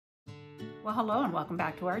Well, hello and welcome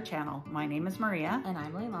back to our channel. My name is Maria. And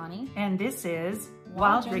I'm Leilani. And this is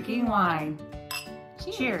While Drinking Wine.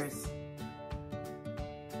 Cheers. Cheers.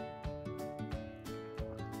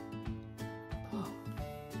 Oh.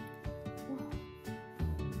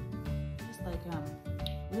 Just like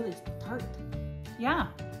really tart. Yeah,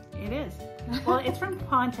 it is. Well, it's from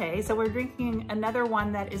Ponte, so we're drinking another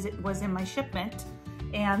one that was in my shipment.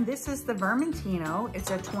 And this is the Vermentino. It's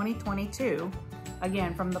a 2022,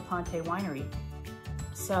 again, from the Ponte Winery.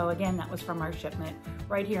 So again, that was from our shipment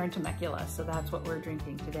right here in Temecula. So that's what we're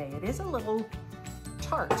drinking today. It is a little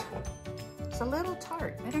tart. It's a little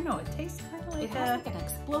tart. I don't know, it tastes kind of like it has like an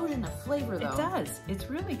explosion of flavor though. It does. It's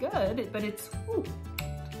really good, but it's, ooh.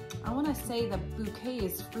 I want to say the bouquet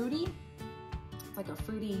is fruity. It's like a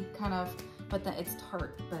fruity kind of, but it's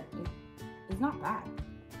tart, but it's not bad.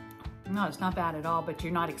 No, it's not bad at all, but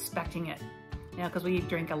you're not expecting it. You know, because we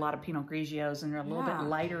drink a lot of Pinot Grigios and they're a little bit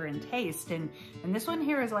lighter in taste. And this one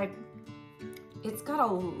here is like... It's got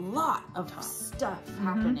a lot of stuff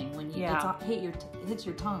happening when you it hits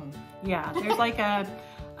your tongue. Yeah, there's like a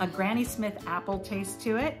Granny Smith apple taste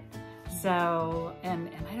to it. So, and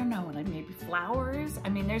I don't know, like maybe flowers. I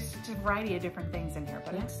mean, there's just a variety of different things in here,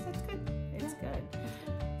 but it's good. It's good.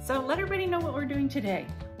 So let everybody know what we're doing today.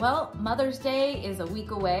 Well, Mother's Day is a week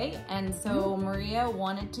away, and so Maria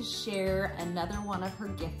wanted to share another one of her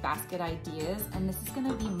gift basket ideas, and this is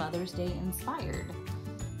gonna be Mother's Day inspired.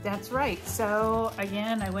 That's right. So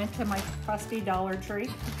again, I went to my trusty Dollar Tree.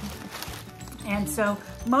 And so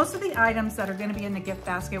most of the items that are gonna be in the gift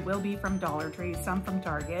basket will be from Dollar Tree, some from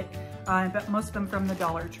Target, but most of them from the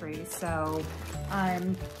Dollar Tree. So,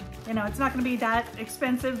 you know, it's not gonna be that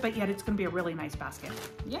expensive, but yet it's gonna be a really nice basket.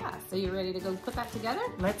 Yeah, so you ready to go put that together?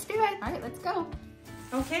 Let's do it. All right, let's go.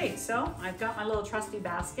 Okay, so I've got my little trusty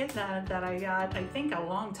basket that I got, I think, a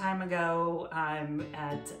long time ago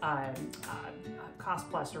at Cost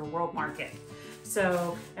Plus or World Market.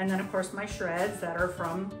 So, and then of course my shreds that are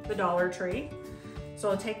from the Dollar Tree. So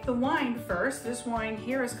I'll take the wine first. This wine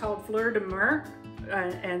here is called Fleur de Mer.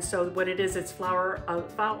 And so what it is, it's flower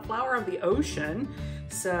of the ocean.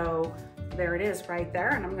 So there it is right there.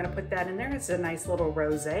 And I'm gonna put that in there. It's a nice little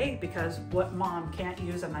rosé, because what mom can't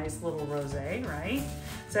use a nice little rosé, right?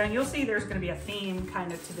 So you'll see there's gonna be a theme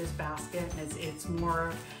kind of to this basket. And it's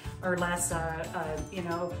more or less, you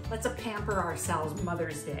know, let's pamper ourselves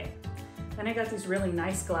Mother's Day. Then I got these really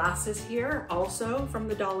nice glasses here, also from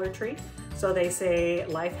the Dollar Tree. So they say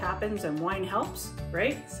life happens and wine helps,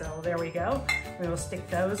 right? So there we go. We will stick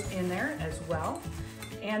those in there as well.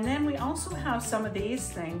 And then we also have some of these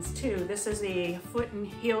things too. This is a foot and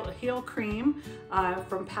heel cream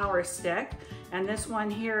from Power Stick. And this one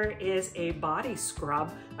here is a body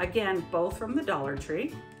scrub. Again, both from the Dollar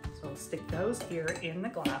Tree. So I'll stick those here in the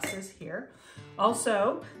glasses here.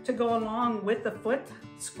 Also, to go along with the foot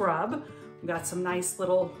scrub, we've got some nice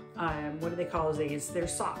little, what do they call these? They're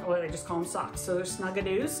socks, well, I just call them socks. So they're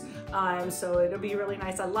Snuggadoos. So it'll be really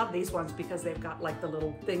nice. I love these ones because they've got like the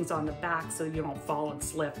little things on the back so you don't fall and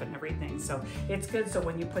slip and everything. So it's good. So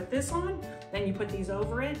when you put this on, then you put these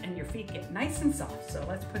over it and your feet get nice and soft. So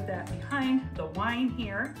let's put that behind the wine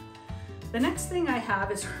here. The next thing I have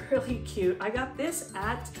is really cute. I got this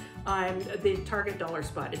at the Target Dollar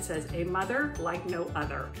Spot. It says, "A mother like no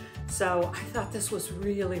other." So I thought this was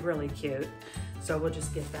really, really cute. So we'll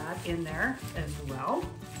just get that in there as well.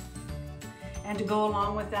 And to go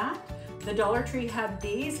along with that, the Dollar Tree had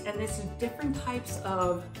these, and this is different types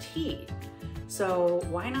of tea. So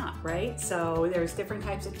why not, right? So there's different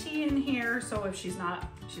types of tea in here. So if she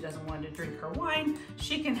doesn't want to drink her wine,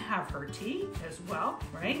 she can have her tea as well,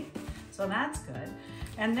 right? So that's good.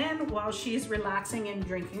 And then while she's relaxing and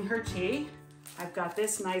drinking her tea, I've got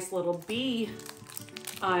this nice little bee,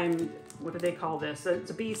 what do they call this?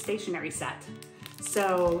 It's a bee stationery set.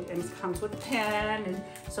 So, and it comes with a pen, and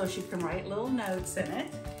so she can write little notes in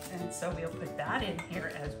it. And so we'll put that in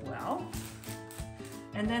here as well.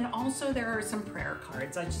 And then also there are some prayer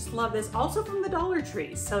cards. I just love this, also from the Dollar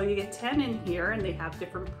Tree. So you get 10 in here and they have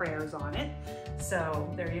different prayers on it.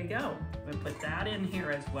 So there you go. We'll put that in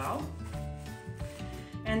here as well.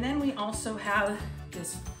 And then we also have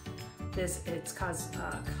this it's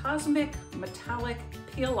Cosmic Metallic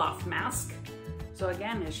Peel Off Mask. So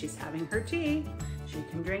again, as she's having her tea, she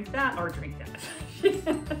can drink that, or drink that.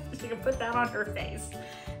 She can put that on her face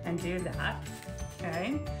and do that,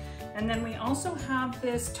 okay? And then we also have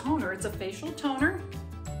this toner. It's a facial toner.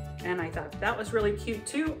 And I thought that was really cute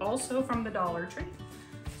too, also from the Dollar Tree.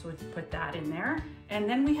 So we put that in there. And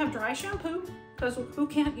then we have dry shampoo, because who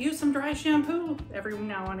can't use some dry shampoo every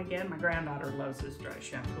now and again? My granddaughter loves this dry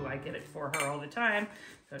shampoo. I get it for her all the time,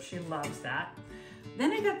 so she loves that.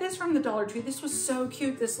 Then I got this from the Dollar Tree. This was so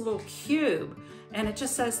cute, this little cube. And it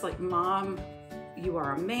just says like, Mom, you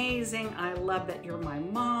are amazing. I love that you're my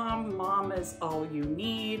mom. Mom is all you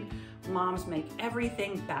need. Moms make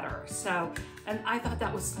everything better. So, and I thought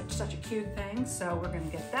that was such a cute thing. So we're gonna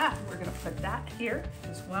get that. We're gonna put that here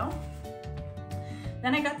as well.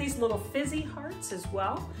 Then I got these little fizzy hearts as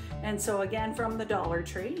well. And so again, from the Dollar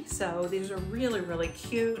Tree. So these are really, really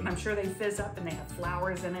cute. And I'm sure they fizz up and they have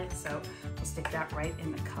flowers in it. So we'll stick that right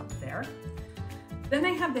in the cup there. Then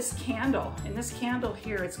I have this candle. And this candle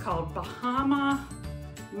here, it's called Bahama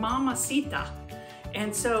Mamacita.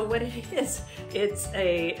 And so what it is, it's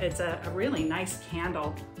a really nice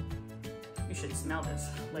candle. You should smell this,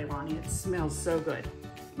 Leilani. It smells so good.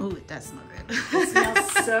 Oh, it does smell good. It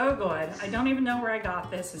smells so good. I don't even know where I got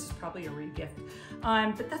this. This is probably a re-gift.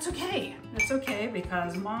 But that's okay. That's okay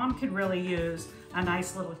because Mom could really use a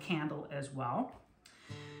nice little candle as well.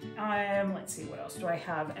 Let's see, what else do I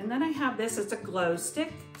have? And then I have this, it's a glow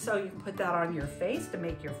stick. So you can put that on your face to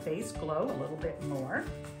make your face glow a little bit more.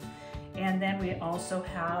 And then we also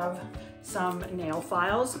have some nail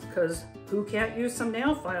files because who can't use some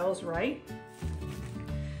nail files, right?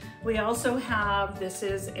 We also have, this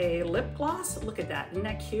is a lip gloss. Look at that, isn't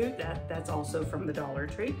that cute? That's also from the Dollar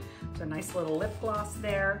Tree. It's a nice little lip gloss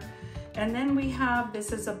there. And then we have,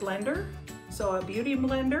 this is a blender. So a beauty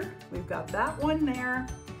blender. We've got that one there.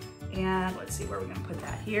 And let's see where we're gonna put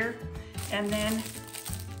that here. And then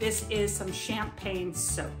this is some champagne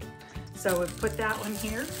soap. So we've put that one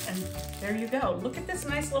here and there you go. Look at this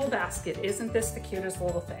nice little basket. Isn't this the cutest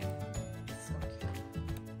little thing? So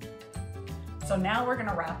cute. So now we're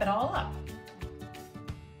gonna wrap it all up.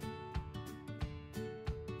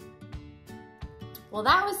 Well,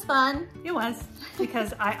 that was fun. It was,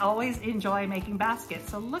 because I always enjoy making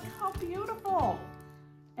baskets. So look how beautiful.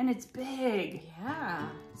 And it's big. Yeah.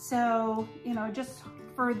 So, you know, just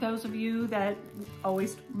for those of you that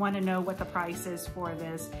always want to know what the price is for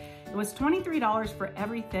this, it was $23 for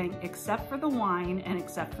everything except for the wine and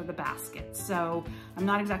except for the basket. So I'm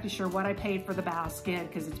not exactly sure what I paid for the basket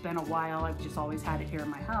because it's been a while. I've just always had it here in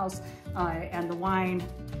my house. And the wine,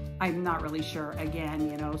 I'm not really sure again,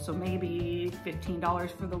 you know, so maybe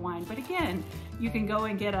 $15 for the wine. But again, you can go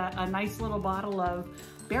and get a nice little bottle of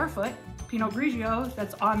Barefoot Pinot Grigio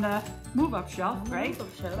that's on the move-up shelf, right?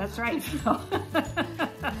 That's right.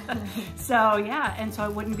 So yeah, and so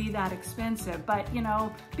it wouldn't be that expensive. But you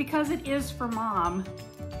know, because it is for Mom,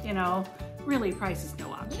 you know, really price is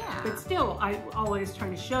no object. Yeah. But still, I always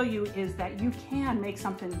trying to show you is that you can make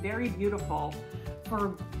something very beautiful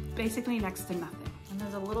for basically next to nothing. And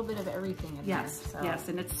there's a little bit of everything in yes, there. So. Yes,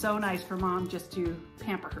 and it's so nice for Mom just to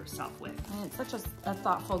pamper herself with. And it's such a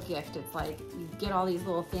thoughtful gift. It's like you get all these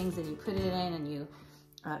little things and you put it in and you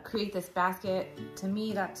create this basket. To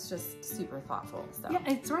me, that's just super thoughtful. So. Yeah,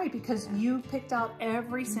 it's right, because you picked out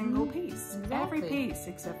every single piece. Exactly. Every piece,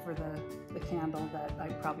 except for the candle that I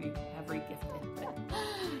probably have re-gifted, but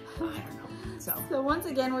I don't know. So once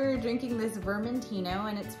again, we were drinking this Vermentino,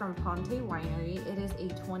 and it's from Ponte Winery. It is a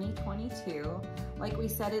 2022. Like we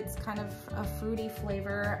said, it's kind of a fruity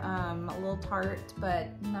flavor, a little tart, but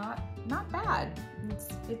not bad.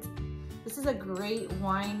 This is a great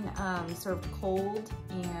wine served cold,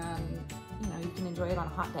 and you know, you can enjoy it on a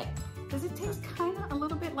hot day. Does it taste kind of a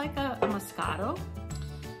little bit like a Moscato?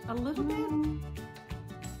 A little bit?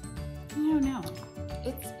 I don't know.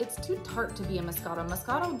 It's too tart to be a Moscato.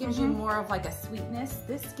 Moscato gives you more of like a sweetness.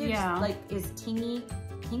 This gives like is tingly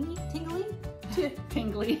to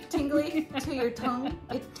your tongue.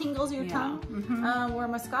 It tingles your tongue. Where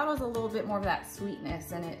Moscato is a little bit more of that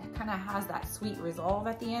sweetness, and it kind of has that sweet resolve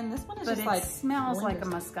at the end. This one is just like smells like a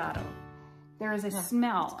Moscato. There is a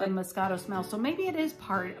smell, a Moscato smell. So maybe it is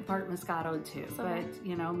part Moscato too, but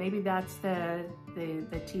you know, maybe that's the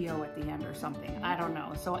TO at the end or something. I don't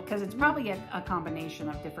know. So, because it's probably a combination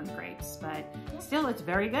of different grapes, but still it's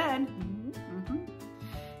very good.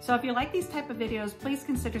 So if you like these type of videos, please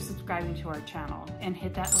consider subscribing to our channel and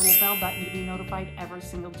hit that little bell button to be notified every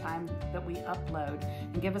single time that we upload,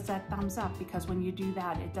 and give us that thumbs up, because when you do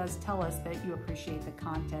that, it does tell us that you appreciate the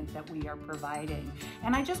content that we are providing.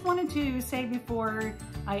 And I just wanted to say before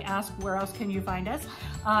I ask where else can you find us,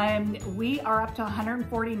 we are up to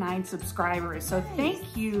 149 subscribers. So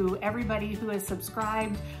thank you everybody who has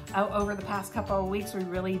subscribed over the past couple of weeks. We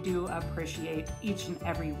really do appreciate each and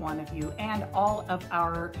every one of you, and all of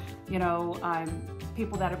our you know,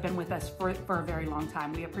 people that have been with us for a very long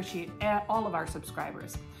time. We appreciate all of our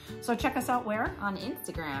subscribers. So check us out where? On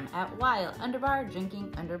Instagram at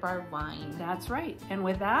Wild_Drinking_Wine. That's right. And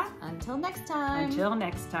with that, until next time. until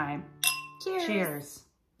next time. Cheers. Cheers.